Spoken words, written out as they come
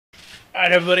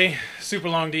Alright, everybody. Super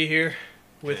Long D here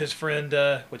with his friend,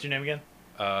 what's your name again?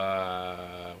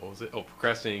 What was it? Oh,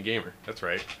 Procrastinating Gamer. That's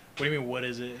right. What do you mean, what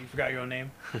is it? You forgot your own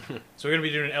name? So we're going to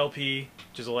be doing an LP,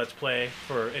 which is a Let's Play,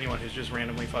 for anyone who's just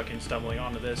randomly fucking stumbling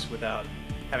onto this without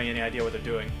having any idea what they're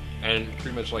doing. And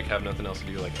pretty much like have nothing else to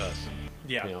do like us.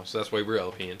 Yeah. You know, so that's why we're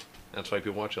LPing. That's why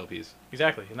people watch LPs.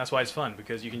 Exactly, and that's why it's fun,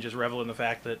 because you can just revel in the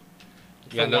fact that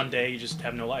for one day you just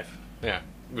have no life. Yeah,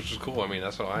 which is cool. I mean,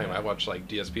 that's how I am. I watch like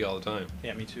DSP all the time.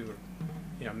 Yeah, me too. Or,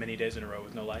 you know, many days in a row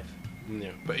with no life.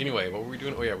 Yeah. But anyway, what were we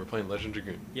doing? Oh yeah, we're playing Legend of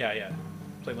Dragoon. Yeah.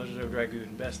 Playing Legend of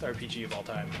Dragoon, best RPG of all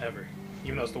time, ever.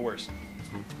 Even though it's the worst.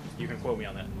 Mm-hmm. You can quote me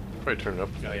on that. Probably turn it up.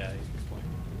 Oh yeah, good point.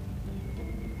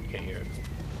 You can't hear it.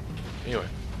 Anyway.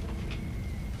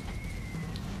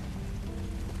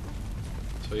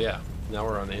 So yeah, now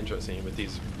we're on the intro scene with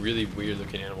these really weird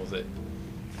looking animals that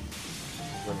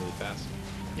run really fast.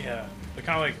 Yeah, they're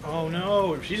kind of like, oh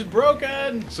no, she's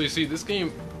broken! So you see, this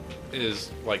game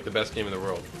is like the best game in the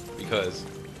world because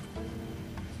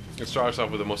it starts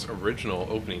off with the most original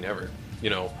opening ever. You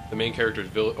know, the main character's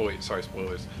village. Oh wait, sorry,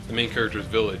 spoilers. The main character's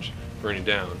village burning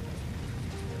down.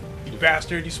 You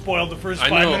bastard! You spoiled the first 5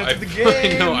 know, minutes of the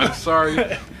game. I know. I'm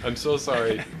sorry. I'm so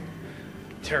sorry.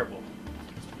 Terrible.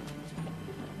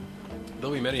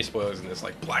 There'll be many spoilers in this,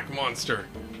 like Black Monster.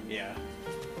 Yeah.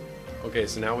 Okay,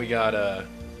 so now we got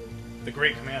The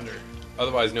Great Commander.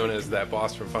 otherwise known as that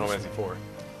boss from Final Fantasy IV.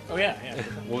 Oh yeah.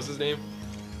 What was his name?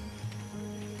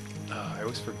 I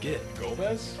always forget.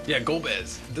 Golbez? Yeah,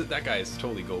 Golbez. That guy is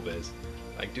totally Golbez.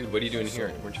 Like, dude, what are you doing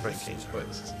here? Weren't you fighting King? What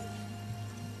is this?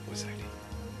 What's that?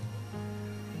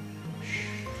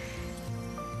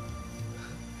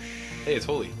 Hey, it's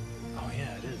holy. Oh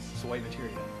yeah, it is. It's white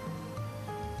materia.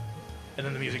 And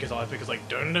then the music is all epic. It's like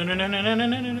dun dun dun dun dun dun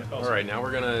dun dun. Oh, All right, now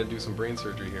we're gonna do some brain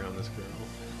surgery here on this girl.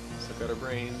 Suck out her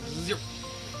brain. Zip.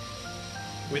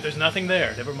 Wait, there's nothing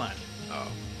there. Never mind. Oh.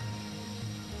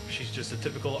 She's just a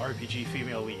typical RPG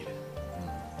female lead.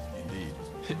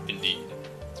 Indeed. Indeed.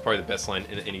 It's probably the best line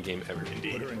in any game ever.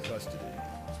 Indeed. Put her in custody.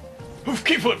 Oof,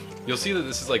 keep foot. You'll see that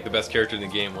this is like the best character in the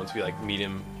game once we like meet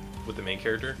him with the main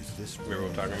character. Is this Remember what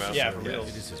I'm talking about? Yeah, for real.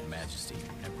 It is His Majesty,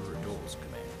 Emperor Dole's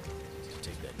command to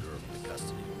take that girl into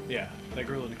custody. Yeah, that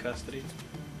girl into custody.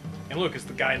 And look, it's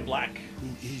the guy in black. Who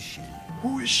is she?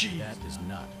 Who is she? That is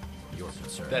not your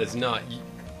concern. That is not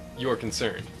your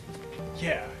concern.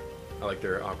 Yeah. I like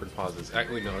their awkward pauses.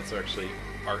 Actually, no, it's actually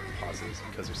art pauses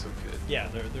because they're so good. Yeah,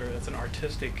 it's an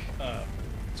artistic,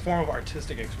 it's a form of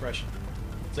artistic expression.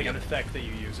 It's like an effect that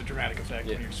you use, a dramatic effect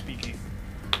when you're speaking.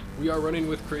 We are running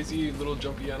with crazy little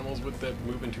jumpy animals that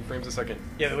move in 2 frames a second.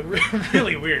 Yeah, they look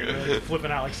really weird. They're like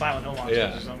flipping out like Silent Hill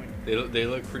monsters or something. They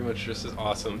look pretty much just as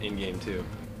awesome in game too.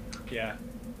 Yeah.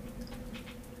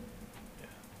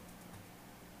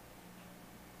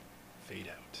 Fade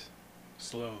out.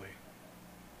 Slowly.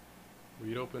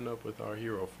 We'd open up with our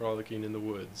hero frolicking in the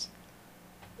woods.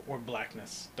 Or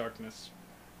blackness. Darkness.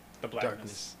 The blackness.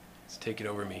 Darkness. It's taking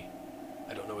over me.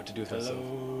 I don't know what to do with myself.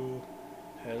 Hello.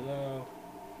 Hello.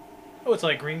 Oh, it's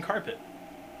like green carpet.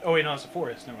 Oh wait, no, it's a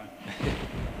forest. Never mind.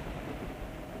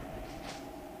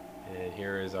 And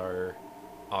here is our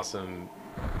awesome,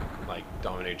 like,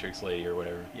 dominatrix lady or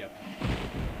whatever. Yep.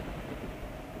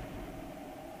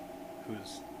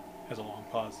 Has a long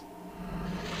pause.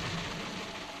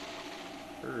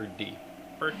 Birdie.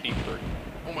 Birdie.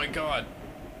 Oh my god!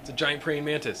 It's a giant praying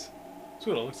mantis. That's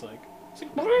what it looks like. It's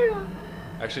like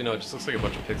Actually, no, it just looks like a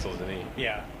bunch of pixels to me.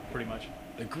 yeah, pretty much.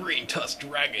 The green tusked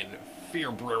dragon.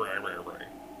 Fear.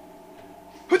 Hajua!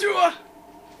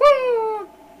 Woo!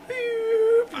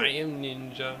 I am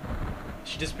ninja.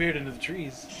 She disappeared into the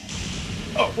trees.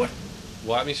 Oh, what?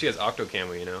 Well, that means she has octo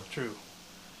camo, you know? True.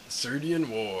 Serdian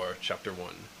War, Chapter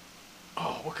 1.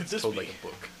 Oh, what could this Told be? like a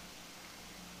book.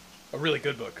 A really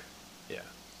good book. Yeah.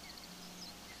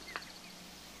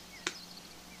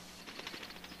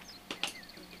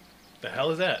 The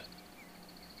hell is that?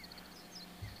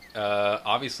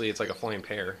 Obviously it's like a flying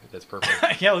pear that's purple.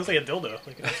 Yeah, it looks like a dildo.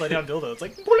 Like an upside down dildo. It's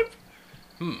like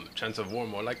Chance of war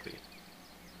more likely.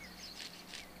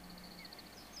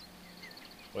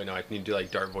 Wait, no, I need to do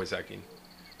like dark voice acting.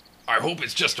 I hope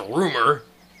it's just a rumor.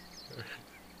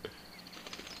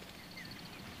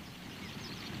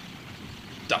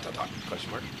 Dot.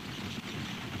 Question mark.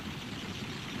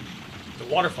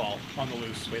 the waterfall on the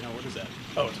loose. Wait, no, what is that?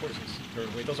 Oh, it's horses. Or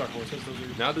wait, those aren't horses. Those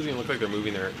are Now it doesn't even look like they're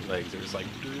moving their legs. They're just like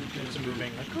just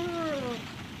moving. Like,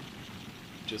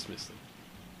 just missed them.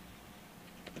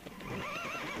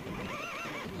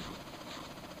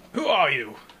 who are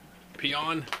you?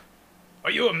 Peon.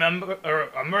 Are you a member or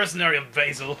a mercenary of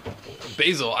Basil?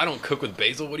 Basil? I don't cook with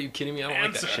basil. What are you kidding me? I don't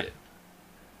Answer. like that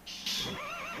shit.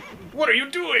 What are you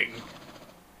doing?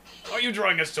 Are you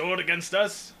drawing a sword against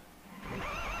us?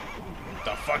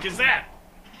 The fuck is that?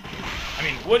 I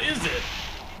mean, what is it?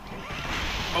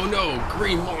 Oh no,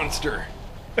 green monster!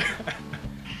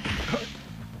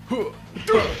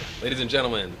 Ladies and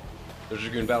gentlemen, the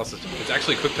Dragoon battle system. It's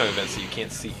actually a QuickTime event, so you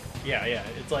can't see. Yeah, yeah.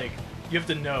 It's like you have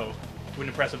to know when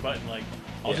to press a button. Like,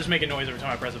 I'll just make a noise every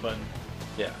time I press a button.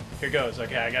 Yeah. Here goes.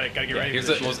 Okay, I gotta get ready. Here's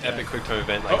for the this most shit. epic QuickTime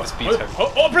event. Like this beats heavy.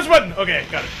 Oh, press a button. Okay,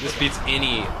 got it. This beats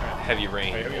any heavy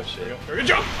rain. Here we go. Bullshit. Here we go.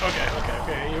 Jump. Okay.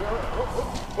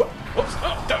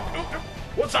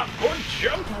 What's up? Oh,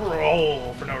 jump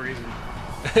roll for no reason.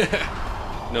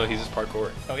 No, he's just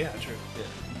parkour. Oh yeah, true. Yeah.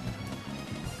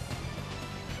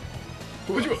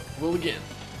 Roll again.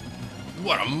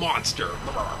 What a monster!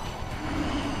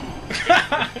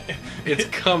 It's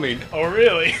coming. Oh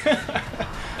really?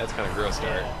 That's kind of gross,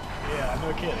 start. Yeah,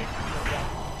 no kidding.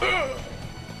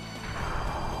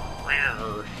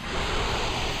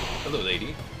 Hello,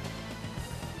 lady.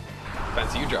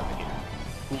 Fancy you dropping here.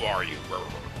 Who are you?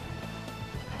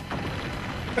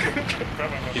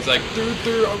 He's like,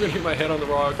 I'm gonna hit my head on the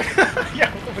rock. Yeah,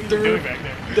 what the fuck are you doing back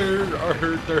there? I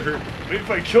hurt. Maybe if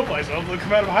I kill myself, they'll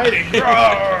come out of hiding.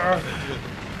 Rawr!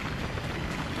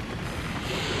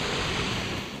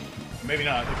 Maybe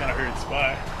not. They kind of heard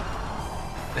spy.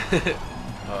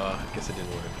 I guess it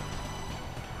didn't work.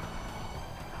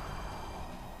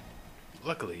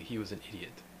 Luckily, he was an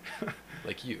idiot.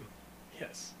 Like you.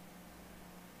 Yes.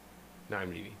 Now I'm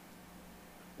leaving.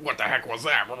 What the heck was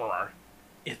that?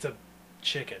 It's a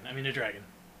chicken. I mean, a dragon.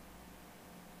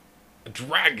 A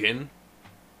dragon?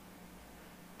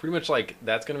 Pretty much like,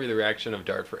 that's gonna be the reaction of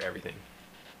Dart for everything.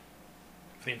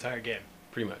 For the entire game.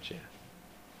 Pretty much, yeah.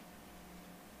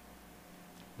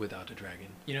 Without a dragon.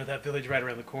 You know that village right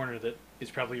around the corner that is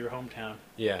probably your hometown.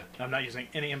 Yeah. I'm not using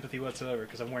any empathy whatsoever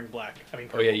because I'm wearing black. I mean,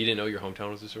 Oh purple. yeah, you didn't know your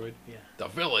hometown was destroyed? Yeah. The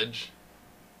village?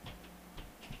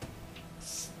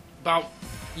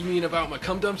 You mean about my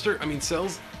cum dumpster? I mean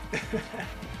cells?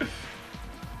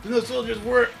 No soldiers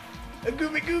were a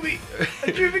gooby.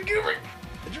 A gooby.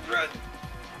 Run.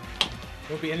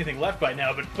 Won't be anything left by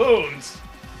now but bones.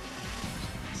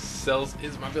 Cells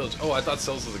is my village. Oh, I thought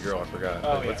Cells was a girl. I forgot.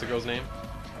 Oh, Wait, what's yeah. the girl's name?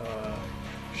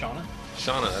 Shauna?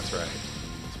 Shauna, that's right.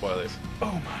 Spoilers.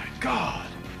 Oh my god.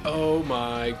 Oh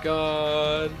my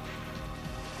god.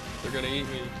 They're gonna eat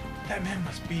me. That man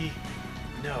must be...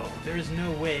 No, there is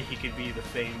no way he could be the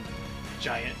famed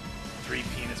giant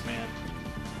 3-penis man.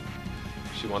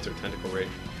 She wants her tentacle rape.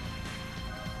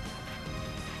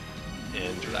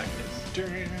 And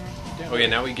Dracnus. Oh yeah,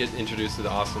 now we get introduced to the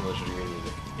awesome Legend of Dragoon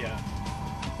music. Yeah.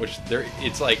 Which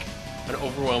it's like an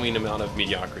overwhelming amount of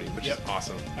mediocrity, which is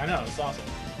awesome. I know, it's awesome.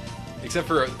 Except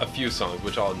for a few songs,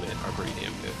 which I'll admit are pretty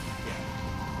damn good.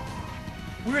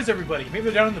 Where is everybody? Maybe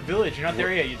they're down in the village. You're not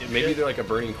there yet, you dipshit. Maybe they're like a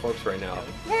burning corpse right now.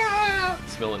 Ah!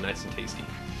 Smelling nice and tasty.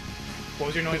 What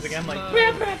was your noise again? Like...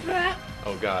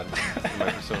 Oh god. In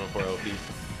my Persona 4 LP.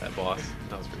 That boss.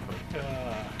 That was pretty funny.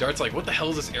 Dart's like, what the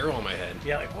hell is this arrow on my head?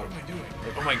 Yeah, like, what am I doing?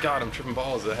 Like, oh my god, I'm tripping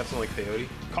balls. Does that have something like peyote?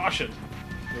 Caution.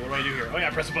 What do I do here? Oh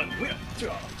yeah, press a button.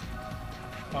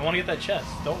 I want to get that chest.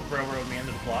 Don't railroad me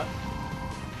into the plot.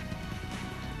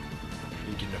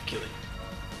 You get enough killing.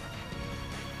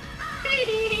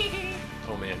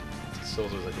 Oh man,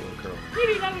 Souls was like a little girl.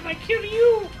 Really, that was my kill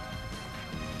you!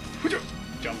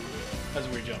 Jump. That's a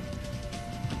weird jump.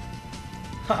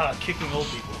 Haha, kicking old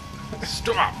people.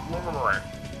 Stop!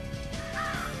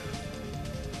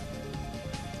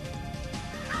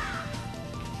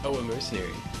 Oh, a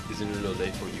mercenary. Isn't it a little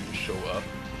late for you to show up?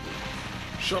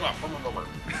 Shut up!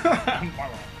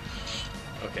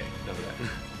 Okay, enough of that.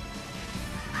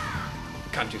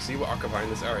 Can't you see we're occupying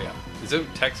this area? Does the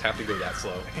text have to go that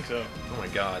slow? I think so. Oh my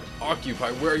god.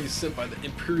 Occupy, where are you sent by the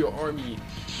Imperial Army?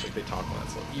 Like they talk about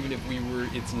that slow. Even if we were,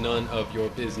 it's none of your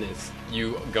business.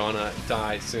 You gonna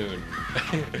die soon.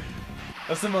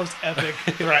 That's the most epic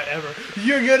threat ever.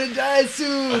 You're gonna die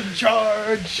soon!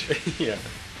 Charge! Yeah.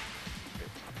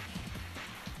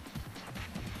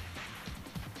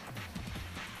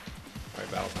 Alright,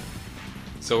 battle time.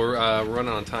 So we're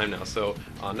running on time now, so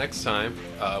next time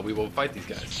we will fight these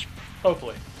guys.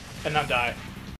 Hopefully. And not die.